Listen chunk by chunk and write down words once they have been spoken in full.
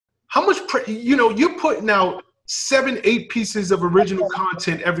how much, you know, you're putting out 7, 8 pieces of original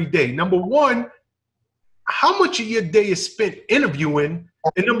content every day. Number one, how much of your day is spent interviewing?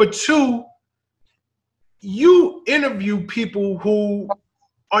 And number two, you interview people who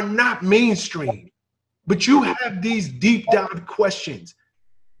are not mainstream, but you have these deep dive questions.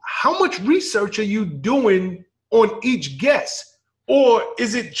 How much research are you doing on each guest? Or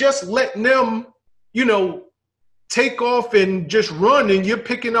is it just letting them, you know, take off and just run, and you're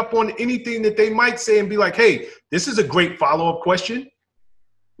picking up on anything that they might say and be like, hey, this is a great follow-up question?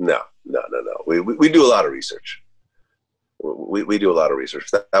 No. We do a lot of research. We do a lot of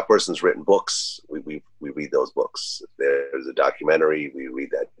research. That person's written books. We read those books. If there's a documentary, we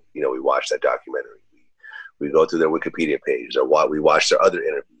read that, you know, we watch that documentary. We go through their Wikipedia page, or we watch their other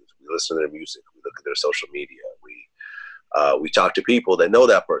interviews. We listen to their music. We look at their social media. We talk to people that know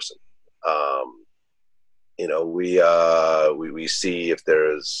that person. You know, we see if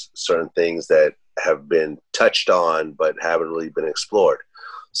there's certain things that have been touched on but haven't really been explored.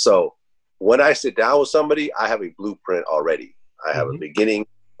 So when I sit down with somebody, I have a blueprint already. I have a beginning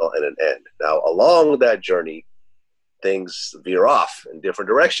and an end. Now, along that journey, things veer off in different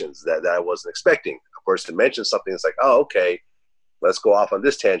directions that I wasn't expecting. A person mentions something, it's like, oh, okay, let's go off on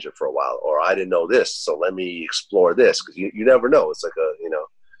this tangent for a while. Or I didn't know this, so let me explore this. Because you never know. It's like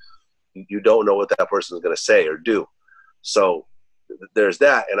you don't know what that person is going to say or do. So there's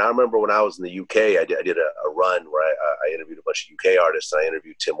that. And I remember when I was in the UK, I did a run where I interviewed a bunch of UK artists. And I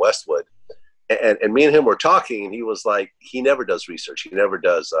interviewed Tim Westwood. And me and him were talking, and he was like, he never does research. He never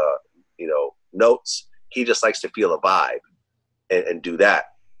does, notes. He just likes to feel a vibe and do that.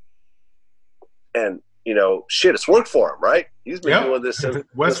 And, you know, shit, it's worked for him, right? He's been doing this since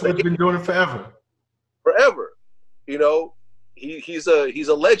Westwood's been doing it forever. Forever. You know, he's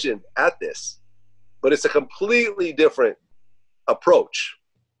a legend at this. But it's a completely different approach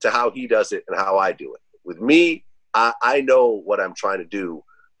to how he does it and how I do it. With me, I know what I'm trying to do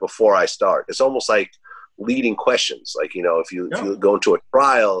before I start. It's almost like leading questions. Like, you know, if you go into a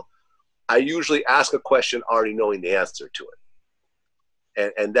trial, I usually ask a question already knowing the answer to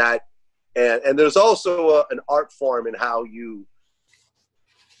it. And there's also an art form in how you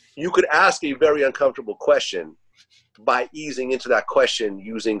could ask a very uncomfortable question by easing into that question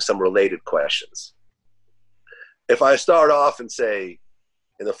using some related questions. If I start off and say,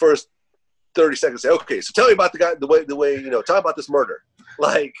 in the first 30 seconds, say, okay, so tell me about the guy, the way, you know, tell me about this murder.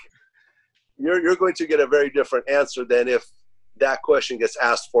 Like, you're going to get a very different answer than if that question gets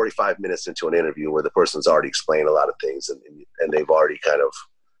asked 45 minutes into an interview where the person's already explained a lot of things and they've already kind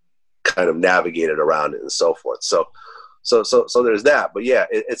of navigated around it and so forth. So there's that. But yeah,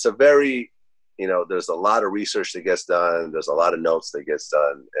 it's a very, you know, there's a lot of research that gets done. There's a lot of notes that gets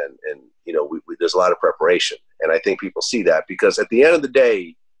done. And you know, there's a lot of preparation. And I think people see that because at the end of the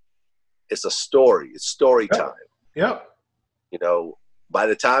day, it's a story. It's story time. Yeah. You know, by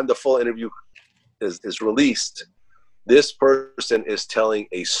the time the full interview is released, this person is telling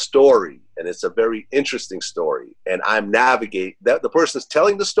a story, and it's a very interesting story. And I'm navigating that. The person's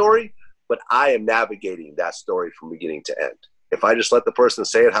telling the story, but I am navigating that story from beginning to end. If I just let the person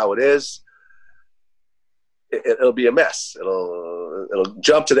say it how it is, it'll be a mess. It'll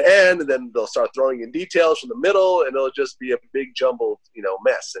jump to the end, and then they'll start throwing in details from the middle, and it'll just be a big jumbled, you know,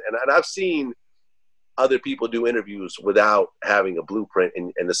 mess. And I've seen other people do interviews without having a blueprint,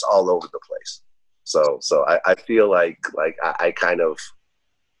 and it's all over the place. So I feel like I kind of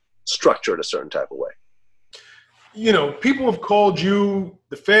structure it a certain type of way. You know, people have called you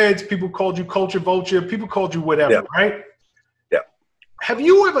the feds, people called you culture vulture, people called you whatever, right? Yeah. Have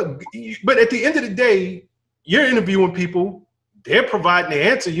you ever, but at the end of the day, you're interviewing people, they're providing the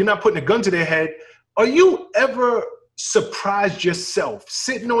answer, you're not putting a gun to their head. Are you ever surprised yourself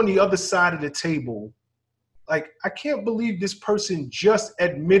sitting on the other side of the table? Like, I can't believe this person just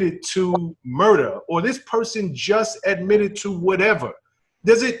admitted to murder, or this person just admitted to whatever.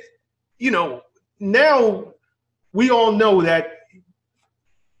 Does it, you know, now we all know that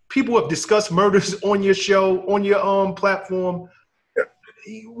people have discussed murders on your show, on your platform. Yeah.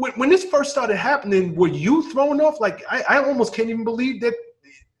 When this first started happening, were you thrown off? Like, I almost can't even believe that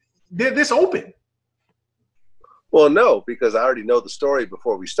they're this open. Well, no, because I already know the story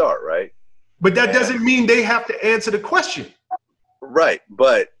before we start, right? But that doesn't mean they have to answer the question. Right.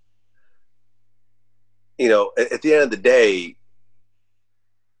 But, you know, at the end of the day,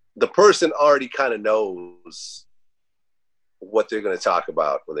 the person already kind of knows what they're going to talk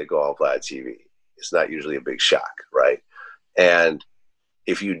about when they go on Vlad TV. It's not usually a big shock, right? And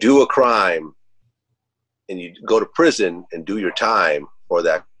if you do a crime and you go to prison and do your time for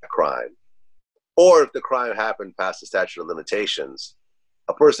that crime, or if the crime happened past the statute of limitations,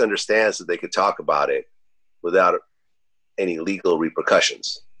 a person understands that they could talk about it without any legal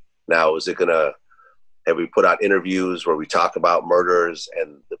repercussions. Now, have we put out interviews where we talk about murders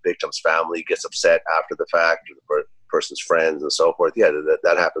and the victim's family gets upset after the fact, or the person's friends and so forth? Yeah,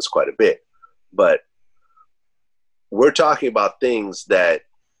 that happens quite a bit. But we're talking about things that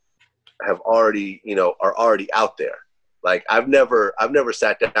have already, are already out there. Like I've never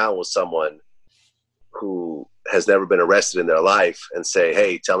sat down with someone who has never been arrested in their life and say,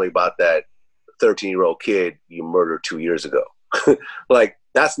 hey, tell me about that 13-year-old kid you murdered 2 years ago. Like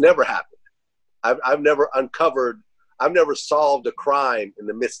that's never happened. I've never solved a crime in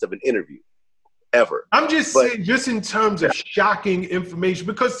the midst of an interview, ever. I'm just saying, just in terms of shocking information,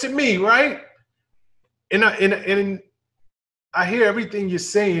 because to me, right, and I hear everything you're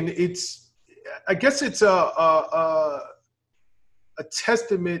saying. I guess it's a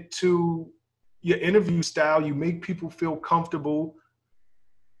testament to your interview style. You make people feel comfortable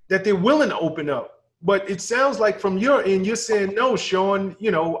that they're willing to open up. But it sounds like from your end, you're saying, no, Shawn,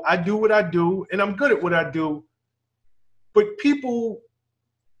 I do what I do and I'm good at what I do. But people,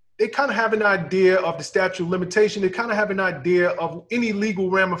 they kind of have an idea of the statute of limitation. They kind of have an idea of any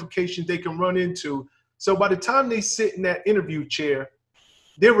legal ramifications they can run into. So by the time they sit in that interview chair,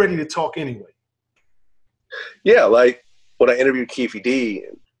 they're ready to talk anyway. Yeah, like when I interviewed Keefe D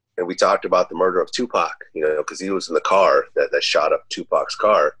and we talked about the murder of Tupac, because he was in the car that shot up Tupac's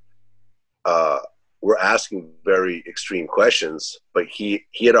car. We're asking very extreme questions, but he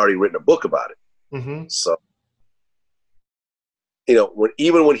had already written a book about it. Mm-hmm. So,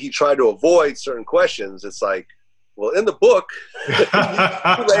 even when he tried to avoid certain questions, it's like, well, in the book,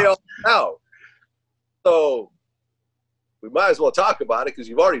 you lay all out. So we might as well talk about it because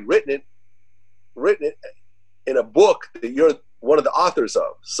you've already written it in a book that you're one of the authors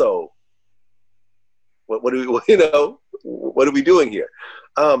of. So what do we, what are we doing here?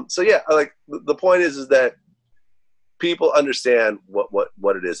 So yeah, like the point is that people understand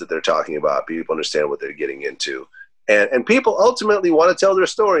what it is that they're talking about. People understand what they're getting into. And people ultimately want to tell their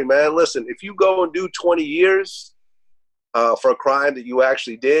story, man. Listen, if you go and do 20 years for a crime that you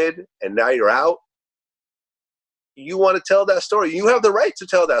actually did and now you're out, you want to tell that story. You have the right to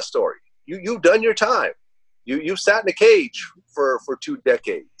tell that story. You've done your time. You've sat in a cage for 2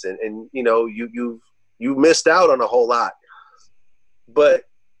 decades and you missed out on a whole lot. But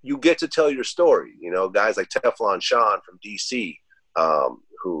you get to tell your story. Guys like Teflon Shawn from DC,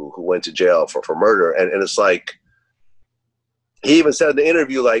 who went to jail for murder. And it's like, he even said in the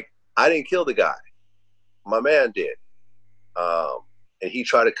interview, like, I didn't kill the guy. My man did. And he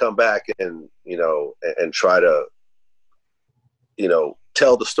tried to come back and try to,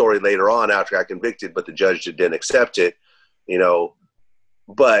 tell the story later on after I got convicted, but the judge didn't accept it,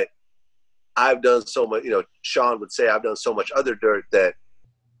 But I've done so much, Shawn would say, I've done so much other dirt that,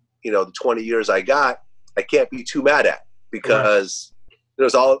 the 20 years I got, I can't be too mad at because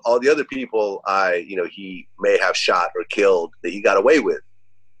there's all the other people he may have shot or killed that he got away with.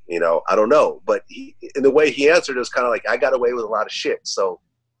 I don't know. But in the way he answered, it was kind of like, I got away with a lot of shit. So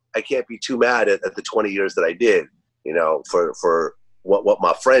I can't be too mad at the 20 years that I did, for what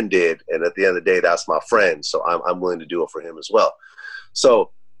my friend did. And at the end of the day, that's my friend. So I'm willing to do it for him as well.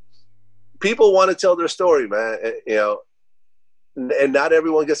 So people want to tell their story, man, and not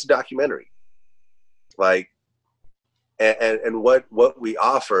everyone gets a documentary. Like, and what we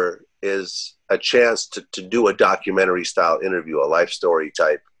offer is a chance to do a documentary style interview, a life story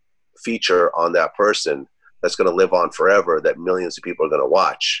type feature on that person that's going to live on forever, that millions of people are going to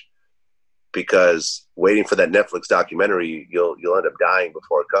watch. Because waiting for that Netflix documentary, you'll end up dying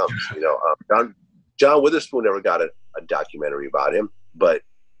before it comes. John Witherspoon never got a documentary about him, but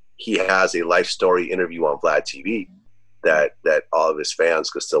he has a life story interview on VladTV that all of his fans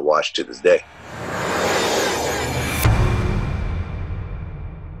could still watch to this day.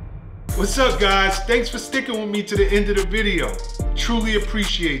 What's up, guys? Thanks for sticking with me to the end of the video. Truly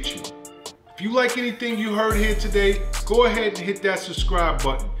appreciate you. If you like anything you heard here today, go ahead and hit that subscribe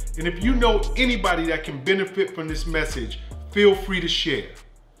button. And if you know anybody that can benefit from this message, feel free to share.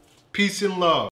 Peace and love.